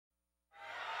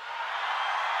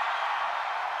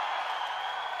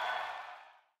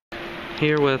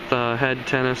Here with head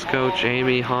tennis coach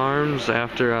Amy Harms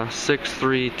after a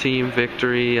 6-3 team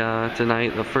victory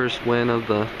tonight, the first win of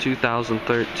the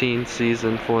 2013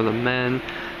 season for the men.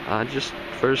 Just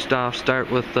first off, start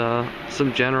with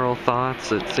some general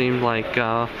thoughts. It seemed like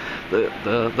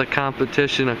the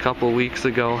competition a couple weeks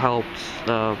ago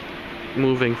helped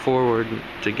moving forward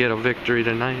to get a victory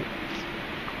tonight.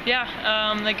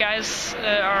 Yeah, the guys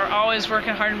are always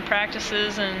working hard in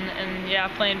practices, and yeah,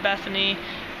 playing Bethany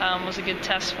was a good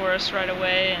test for us right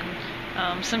away.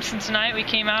 And Simpson tonight, we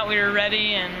came out, we were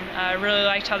ready, and I really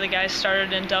liked how the guys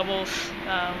started in doubles.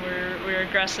 We were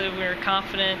aggressive, we were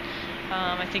confident.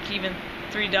 I think even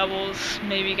 3 doubles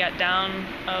maybe got down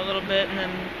a little bit, and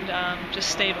then just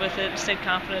stayed with it, stayed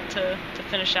confident to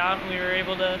finish out, and we were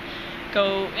able to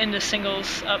go into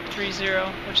singles up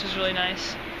 3-0, which is really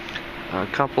nice. A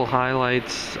couple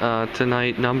highlights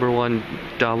tonight. Number 1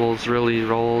 doubles really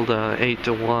rolled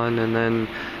 8-1, and then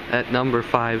at number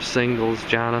 5 singles,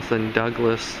 Jonathan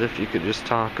Douglas. If you could just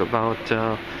talk about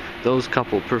those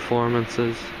couple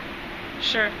performances.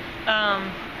 Sure.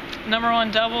 Number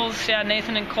 1 doubles, yeah,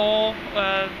 Nathan and Cole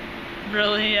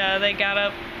really they got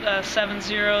up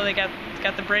 7-0. They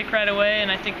got the break right away,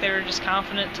 and I think they were just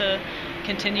confident to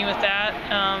continue with that.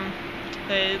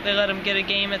 They let them get a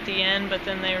game at the end, but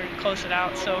then they would close it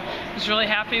out. So I was really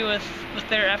happy with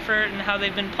their effort and how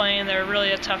they've been playing. They're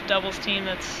really a tough doubles team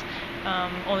that's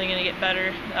only going to get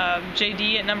better.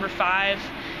 JD at number 5,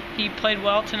 he played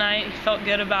well tonight. He felt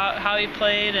good about how he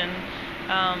played, and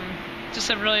just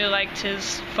I really liked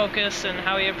his focus and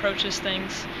how he approaches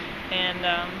things, and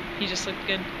he just looked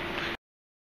good.